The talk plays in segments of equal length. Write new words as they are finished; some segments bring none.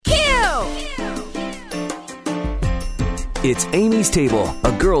It's Amy's Table,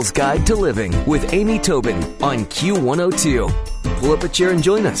 a girl's guide to living with Amy Tobin on Q102. Pull up a chair and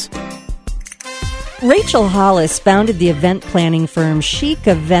join us. Rachel Hollis founded the event planning firm Chic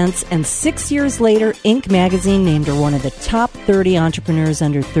Events, and 6 years later, Inc. magazine named her one of the top 30 entrepreneurs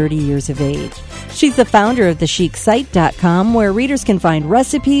under 30 years of age. She's the founder of thechicSite.com, where readers can find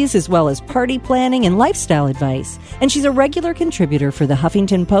recipes as well as party planning and lifestyle advice. And she's a regular contributor for the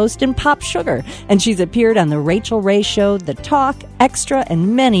Huffington Post and Pop Sugar. And she's appeared on The Rachel Ray Show, The Talk, Extra,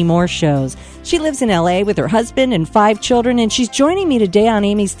 and many more shows. She lives in L.A. with her husband and 5 children, and she's joining me today on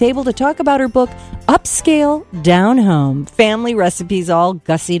Amy's Table to talk about her book, Upscale Downhome, Family Recipes All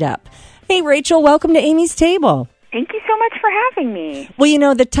Gussied Up. Hey, Rachel, welcome to Amy's Table. Thank you so much for having me. Well, you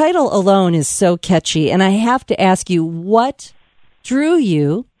know, the title alone is so catchy, and I have to ask you, what drew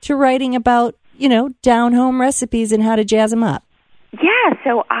you to writing about, down-home recipes and how to jazz them up? Yeah,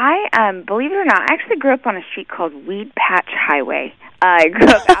 so I, believe it or not, I actually grew up on a street called Weed Patch Highway. I grew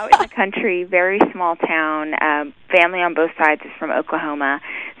up out in the country, very small town. Family on both sides is from Oklahoma.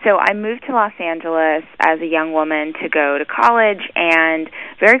 So I moved to Los Angeles as a young woman to go to college, and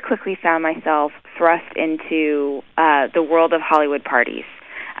very quickly found myself thrust into the world of Hollywood parties.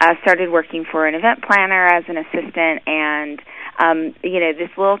 Started working for an event planner as an assistant, and this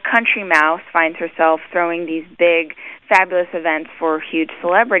little country mouse finds herself throwing these big, fabulous events for huge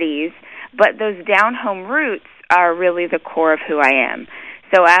celebrities, but those down-home roots are really the core of who I am.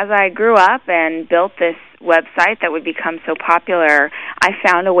 So as I grew up and built this website that would become so popular, I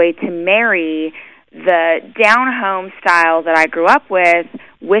found a way to marry the down-home style that I grew up with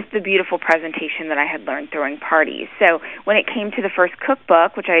the beautiful presentation that I had learned throwing parties. So when it came to the first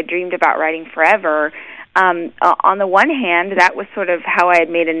cookbook, which I had dreamed about writing forever, on the one hand, that was sort of how I had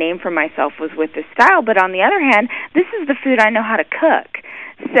made a name for myself, was with this style, but on the other hand, this is the food I know how to cook.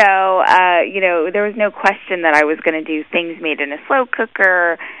 So, there was no question that I was going to do things made in a slow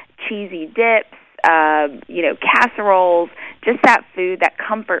cooker, cheesy dips, casseroles, just that food, that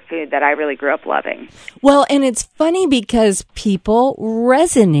comfort food that I really grew up loving. Well, and it's funny because people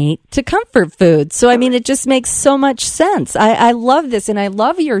resonate to comfort food. So, it just makes so much sense. I love this, and I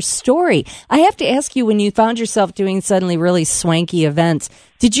love your story. I have to ask you, when you found yourself doing suddenly really swanky events,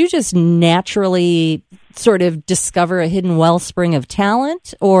 did you just naturally sort of discover a hidden wellspring of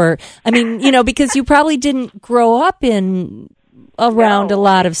talent? Or, because you probably didn't grow up around a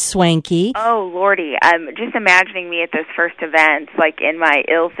lot of swanky. Oh, Lordy. Just imagining me at those first events, like in my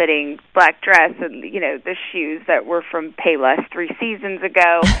ill-fitting black dress and, the shoes that were from Payless 3 seasons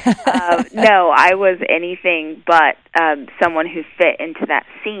ago. No, I was anything but someone who fit into that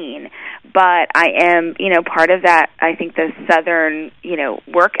scene. But I am, part of that, I think, the Southern,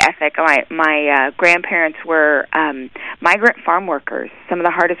 work ethic. My grandparents were migrant farm workers, some of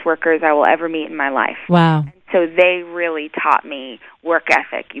the hardest workers I will ever meet in my life. Wow. So they really taught me work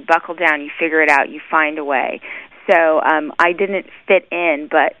ethic. You buckle down, you figure it out, you find a way. So I didn't fit in,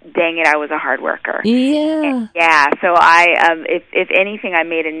 but dang it, I was a hard worker. Yeah. Yeah, so I, if anything, I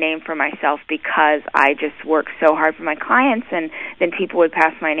made a name for myself because I just worked so hard for my clients, and then people would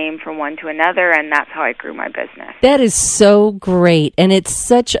pass my name from one to another, and that's how I grew my business. That is so great, and it's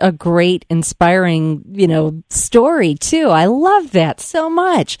such a great, inspiring, story, too. I love that so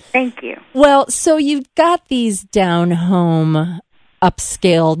much. Thank you. Well, so you've got these down-home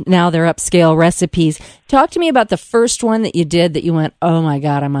now they're upscale recipes. Talk to me about the first one that you did that you went, oh my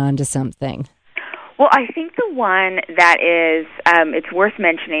God, I'm on to something. Well, I think the one that is, it's worth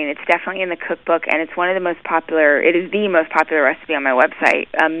mentioning, it's definitely in the cookbook, and it's one of the most popular, it is the most popular recipe on my website.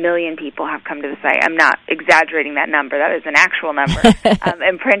 1 million people have come to the site. I'm not exaggerating that number. That is an actual number.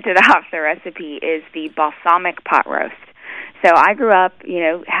 And printed off the recipe is the balsamic pot roast. So I grew up,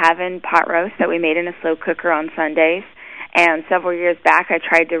 having pot roast that we made in a slow cooker on Sundays. And several years back, I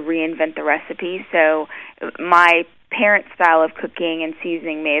tried to reinvent the recipe. So my parents' style of cooking and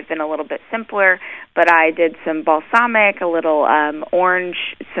seasoning may have been a little bit simpler, but I did some balsamic, a little orange,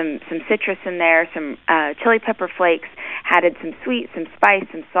 some citrus in there, some chili pepper flakes, added some sweet, some spice,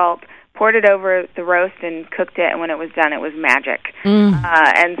 some salt, poured it over the roast and cooked it, and when it was done, it was magic.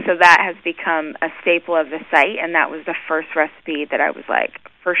 And so that has become a staple of the site, and that was the first recipe that I was like,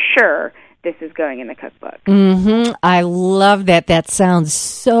 for sure, this is going in the cookbook. Mm-hmm. I love that. That sounds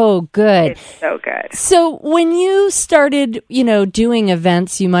so good. It's so good. So when you started, doing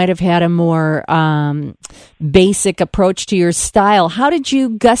events, you might have had a more basic approach to your style. How did you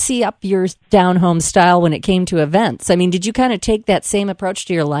gussy up your down-home style when it came to events? Did you kind of take that same approach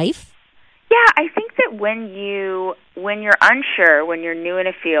to your life? Yeah, I think that when you're unsure, when you're new in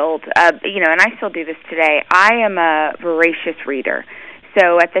a field, and I still do this today, I am a voracious reader.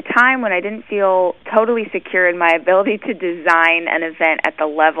 So at the time when I didn't feel totally secure in my ability to design an event at the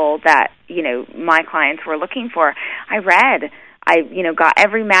level that, my clients were looking for, I read. I got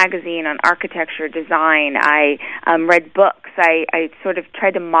every magazine on architecture, design. I read books. I sort of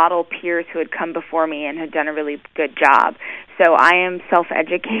tried to model peers who had come before me and had done a really good job. So I am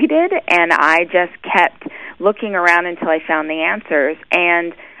self-educated, and I just kept looking around until I found the answers.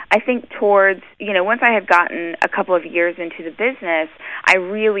 And I think towards, once I had gotten a couple of years into the business, I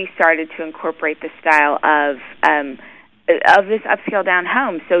really started to incorporate the style of this upscale down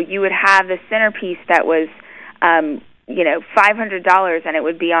home. So you would have the centerpiece that was, $500, and it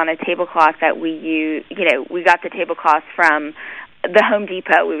would be on a tablecloth that we use. We got the tablecloth from the Home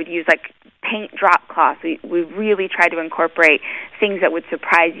Depot. We would use paint drop cloth. We really tried to incorporate things that would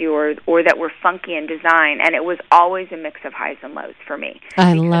surprise you or that were funky in design, and it was always a mix of highs and lows for me.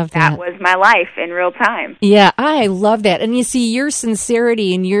 I love that. That was my life in real time. Yeah, I love that. And you see, your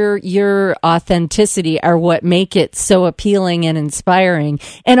sincerity and your authenticity are what make it so appealing and inspiring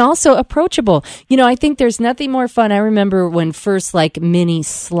and also approachable. I think there's nothing more fun. I remember when first mini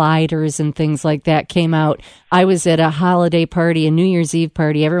sliders and things like that came out. I was at a holiday party, a New Year's Eve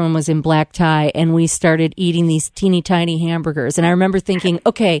party. Everyone was in black tie, and we started eating these teeny tiny hamburgers. And I remember thinking,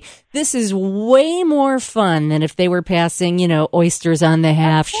 okay, this is way more fun than if they were passing, oysters on the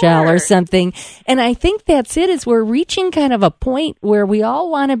half shell or something. And I think that's it, is we're reaching kind of a point where we all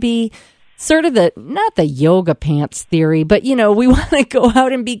want to be sort of not the yoga pants theory, but, we want to go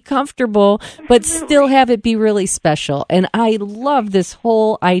out and be comfortable, but still have it be really special. And I love this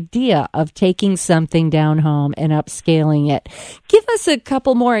whole idea of taking something down home and upscaling it. Give us a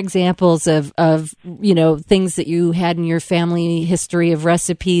couple more examples of things that you had in your family history of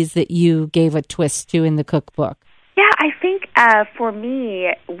recipes that you gave a twist to in the cookbook. Yeah, I think for me,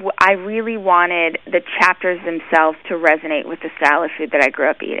 I really wanted the chapters themselves to resonate with the style of food that I grew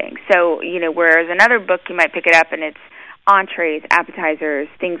up eating. So, whereas another book you might pick it up and it's entrees, appetizers,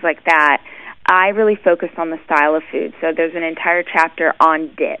 things like that, I really focused on the style of food. So there's an entire chapter on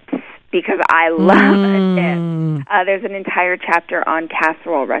dips, because I love a dip. There's an entire chapter on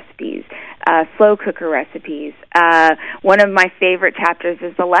casserole recipes, slow cooker recipes. One of my favorite chapters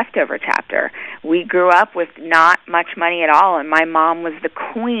is the leftover chapter. We grew up with not much money at all, and my mom was the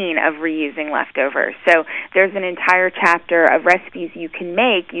queen of reusing leftovers. So there's an entire chapter of recipes you can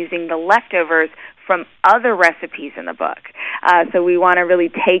make using the leftovers from other recipes in the book. So we want to really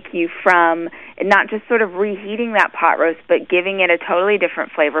take you from not just sort of reheating that pot roast, but giving it a totally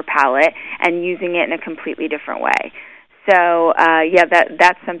different flavor palette and using it in a completely different way. So,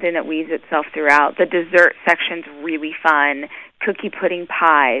 that's something that weaves itself throughout. The dessert section's really fun. Cookie pudding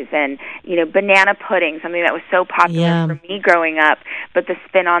pies and, banana pudding, something that was so popular for me growing up, but the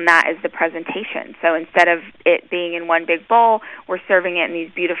spin on that is the presentation. So instead of it being in one big bowl, we're serving it in these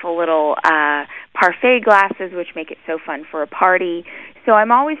beautiful little parfait glasses, which make it so fun for a party. So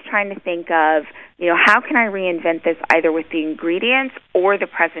I'm always trying to think of, how can I reinvent this either with the ingredients or the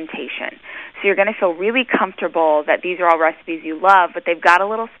presentation? So you're going to feel really comfortable that these are all recipes you love, but they've got a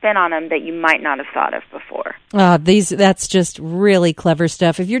little spin on them that you might not have thought of before. That's just really clever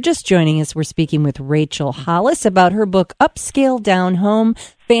stuff. If you're just joining us, we're speaking with Rachel Hollis about her book, Upscale Downhome,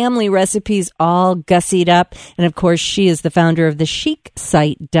 Family Recipes All Gussied Up. And of course, she is the founder of the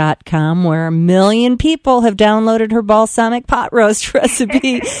chicsite.com, where 1 million people have downloaded her balsamic pot roast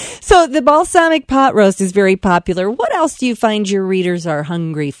recipe. So the balsamic pot roast is very popular. What else do you find your readers are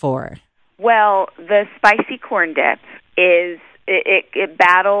hungry for? Well, the spicy corn dip it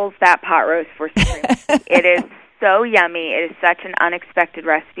battles that pot roast for supremacy. It is so yummy. It is such an unexpected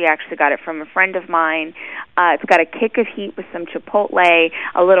recipe. I actually got it from a friend of mine. It's got a kick of heat with some chipotle,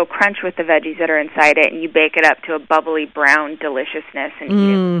 a little crunch with the veggies that are inside it, and you bake it up to a bubbly brown deliciousness and eat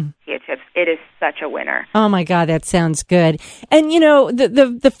it with tortilla chips. It is such a winner. Oh, my God, that sounds good. And,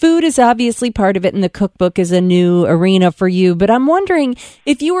 the food is obviously part of it, and the cookbook is a new arena for you. But I'm wondering,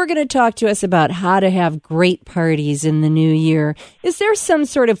 if you were going to talk to us about how to have great parties in the new year, is there some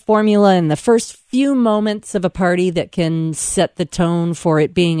sort of formula in the first few moments of a party that can set the tone for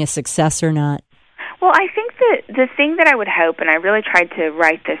it being a success or not? Well, I think that the thing that I would hope, and I really tried to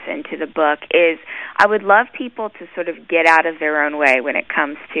write this into the book, is I would love people to sort of get out of their own way when it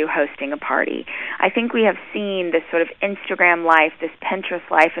comes to hosting a party. I think we have seen this sort of Instagram life, this Pinterest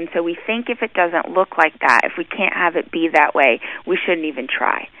life, and so we think if it doesn't look like that, if we can't have it be that way, we shouldn't even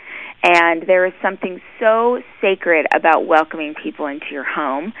try. And there is something so sacred about welcoming people into your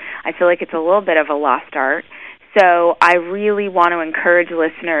home. I feel like it's a little bit of a lost art. So I really want to encourage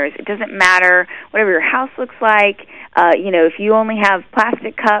listeners. It doesn't matter whatever your house looks like. If you only have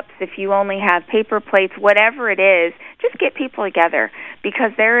plastic cups, if you only have paper plates, whatever it is, just get people together,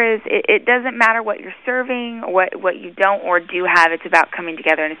 because it doesn't matter what you're serving, what you don't or do have. It's about coming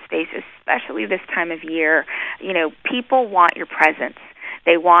together in a space, especially this time of year. People want your presence.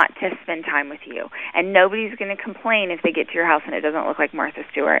 They want to spend time with you, and nobody's going to complain if they get to your house and it doesn't look like Martha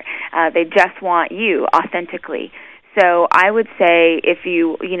Stewart. They just want you authentically. So I would say if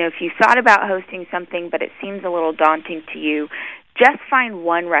you thought about hosting something but it seems a little daunting to you, just find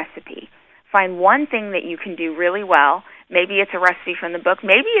one recipe. Find one thing that you can do really well. Maybe it's a recipe from the book.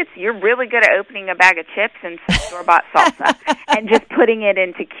 Maybe you're really good at opening a bag of chips and some store-bought salsa and just putting it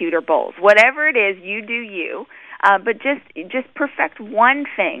into cuter bowls. Whatever it is, you do you. But just perfect one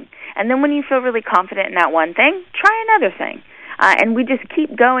thing. And then when you feel really confident in that one thing, try another thing. And we just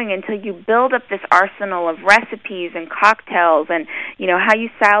keep going until you build up this arsenal of recipes and cocktails and, how you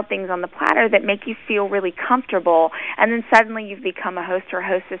style things on the platter that make you feel really comfortable. And then suddenly you've become a host or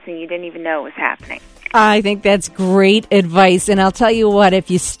hostess and you didn't even know it was happening. I think that's great advice. And I'll tell you what, if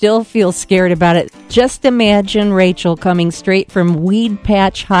you still feel scared about it, just imagine Rachel coming straight from Weed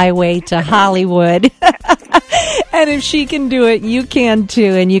Patch Highway to Hollywood. And if she can do it, you can too.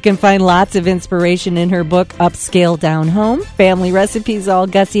 And you can find lots of inspiration in her book, Upscale Downhome, family recipes all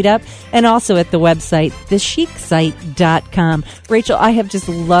gussied up, and also at the website, thechicsite.com. Rachel, I have just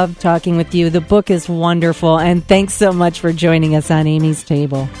loved talking with you. The book is wonderful, and thanks so much for joining us on Amy's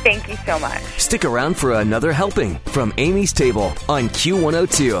Table. Thank you so much. Stick around for another helping from Amy's Table on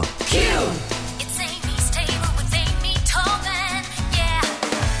Q102. It's Amy's Table with Amy Tobin. Yeah.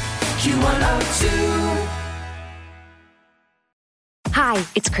 Q102. Hi,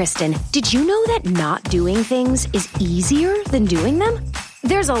 it's Kristen. Did you know that not doing things is easier than doing them?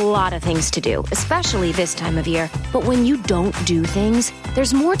 There's a lot of things to do, especially this time of year. But when you don't do things,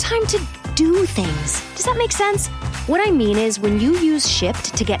 there's more time to do things. Does that make sense? What I mean is, when you use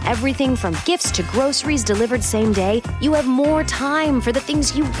Shipt to get everything from gifts to groceries delivered same day, you have more time for the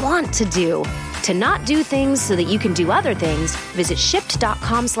things you want to do. To not do things so that you can do other things, visit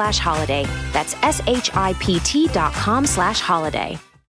shipt.com/holiday. That's SHIPT.com/holiday.